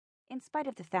In spite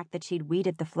of the fact that she'd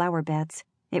weeded the flower beds,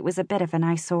 it was a bit of an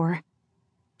eyesore.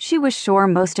 She was sure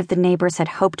most of the neighbors had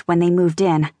hoped when they moved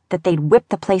in that they'd whip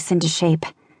the place into shape.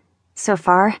 So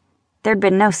far, there'd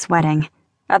been no sweating,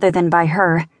 other than by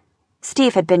her.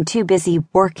 Steve had been too busy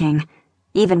working,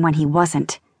 even when he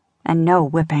wasn't, and no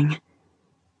whipping.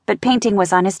 But painting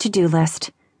was on his to-do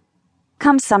list.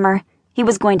 Come summer, he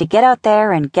was going to get out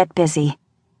there and get busy.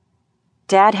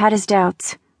 Dad had his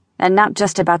doubts, and not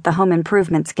just about the home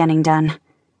improvements getting done.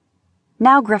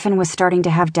 Now Griffin was starting to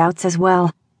have doubts as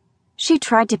well. She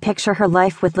tried to picture her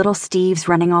life with little Steves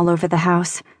running all over the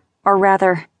house, or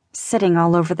rather, sitting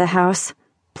all over the house,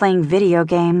 playing video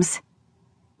games,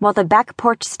 while the back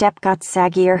porch step got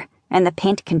saggier and the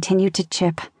paint continued to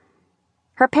chip.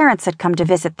 Her parents had come to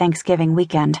visit Thanksgiving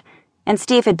weekend, and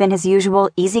Steve had been his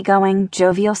usual easygoing,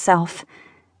 jovial self.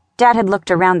 Dad had looked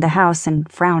around the house and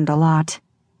frowned a lot.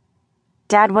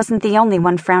 Dad wasn't the only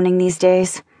one frowning these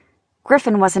days.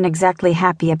 Griffin wasn't exactly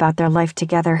happy about their life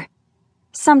together.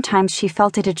 Sometimes she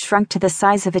felt it had shrunk to the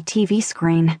size of a TV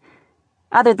screen.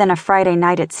 Other than a Friday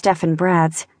night at Steph and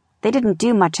Brad's, they didn't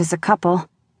do much as a couple.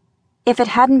 If it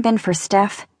hadn't been for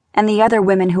Steph and the other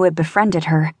women who had befriended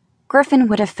her, Griffin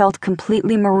would have felt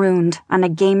completely marooned on a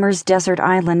gamer's desert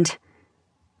island.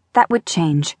 That would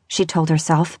change, she told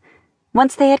herself.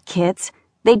 Once they had kids,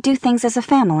 they'd do things as a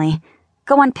family,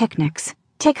 go on picnics,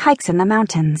 take hikes in the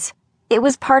mountains. It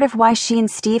was part of why she and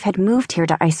Steve had moved here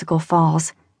to Icicle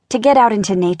Falls, to get out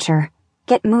into nature,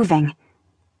 get moving.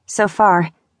 So far,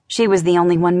 she was the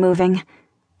only one moving,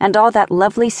 and all that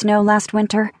lovely snow last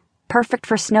winter, perfect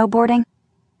for snowboarding.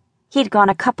 He'd gone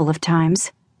a couple of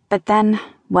times, but then,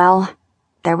 well,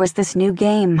 there was this new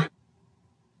game.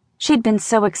 She'd been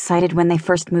so excited when they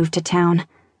first moved to town.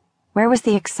 Where was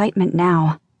the excitement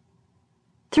now?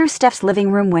 Through Steph's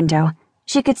living room window,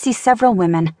 she could see several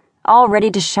women, all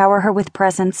ready to shower her with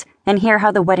presents and hear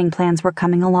how the wedding plans were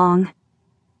coming along.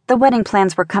 The wedding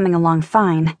plans were coming along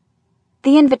fine.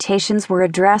 The invitations were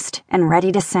addressed and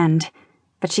ready to send,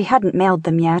 but she hadn't mailed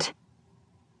them yet.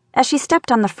 As she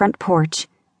stepped on the front porch,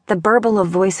 the burble of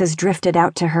voices drifted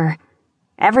out to her.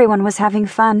 Everyone was having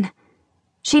fun.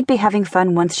 She'd be having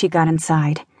fun once she got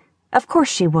inside. Of course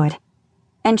she would.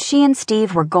 And she and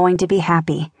Steve were going to be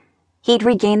happy. He'd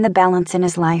regain the balance in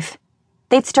his life.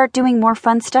 They'd start doing more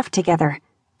fun stuff together,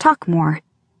 talk more.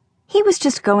 He was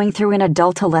just going through an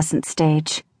adultolescent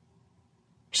stage.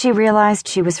 She realized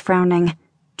she was frowning,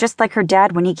 just like her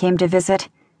dad when he came to visit.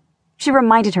 She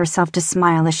reminded herself to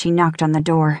smile as she knocked on the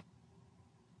door.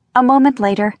 A moment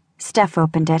later, Steph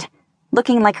opened it,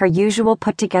 looking like her usual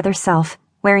put-together self,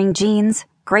 wearing jeans,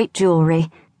 great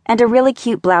jewelry, and a really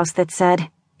cute blouse that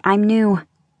said, "I'm new."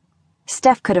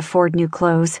 Steph could afford new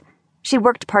clothes. She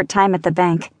worked part-time at the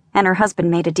bank, and her husband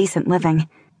made a decent living.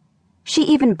 She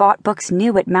even bought books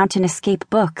new at Mountain Escape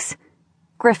Books.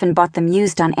 Griffin bought them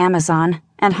used on Amazon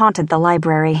and haunted the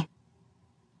library.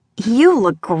 "You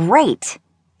look great,"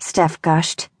 Steph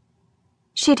gushed.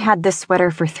 She'd had this sweater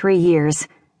for 3 years.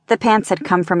 The pants had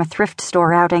come from a thrift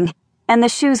store outing, and the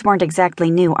shoes weren't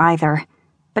exactly new either.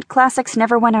 But classics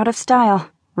never went out of style,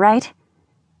 right?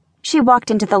 She walked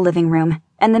into the living room,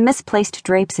 and the misplaced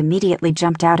drapes immediately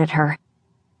jumped out at her.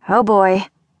 Oh boy,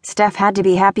 Steph had to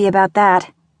be happy about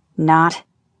that. Not.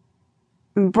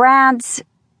 Brad's...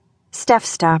 Steph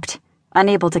stopped,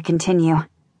 unable to continue.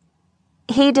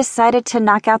 "He decided to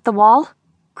knock out the wall?"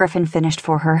 Griffin finished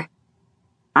for her.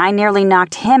 "I nearly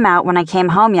knocked him out when I came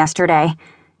home yesterday.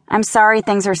 I'm sorry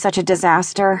things are such a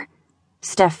disaster,"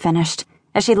 Steph finished,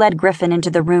 as she led Griffin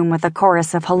into the room with a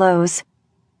chorus of hellos.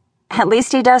 "At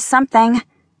least he does something,"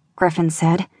 Griffin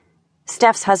said.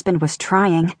 Steph's husband was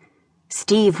trying.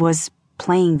 Steve was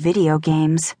playing video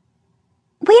games.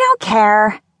 "We don't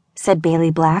care," said Bailey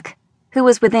Black, who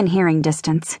was within hearing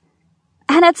distance.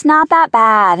 "And it's not that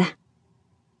bad."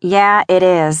 "Yeah, it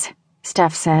is,"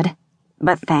 Steph said,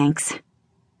 "but thanks."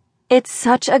 "It's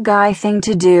such a guy thing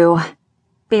to do,"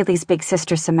 Bailey's big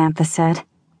sister Samantha said.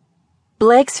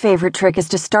 "Blake's favorite trick is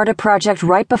to start a project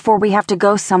right before we have to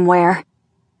go somewhere."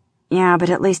 "Yeah, but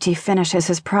at least he finishes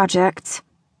his projects,"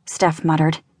 Steph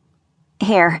muttered.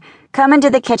 "Here, come into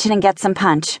the kitchen and get some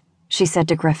punch," she said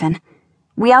to Griffin.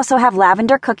 "We also have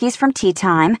lavender cookies from tea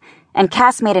time, and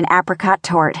Cass made an apricot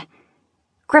tort."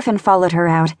 Griffin followed her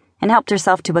out and helped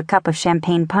herself to a cup of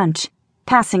champagne punch,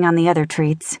 passing on the other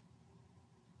treats.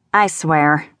 "I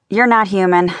swear, you're not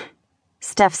human,"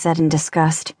 Steph said in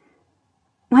disgust.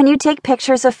 "When you take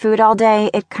pictures of food all day,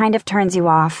 it kind of turns you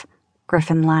off,"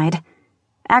 Griffin lied.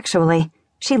 Actually,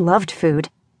 she loved food,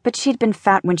 but she'd been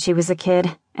fat when she was a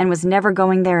kid and was never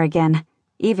going there again,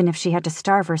 even if she had to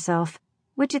starve herself,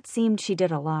 which it seemed she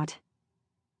did a lot.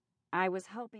 "I was hoping..."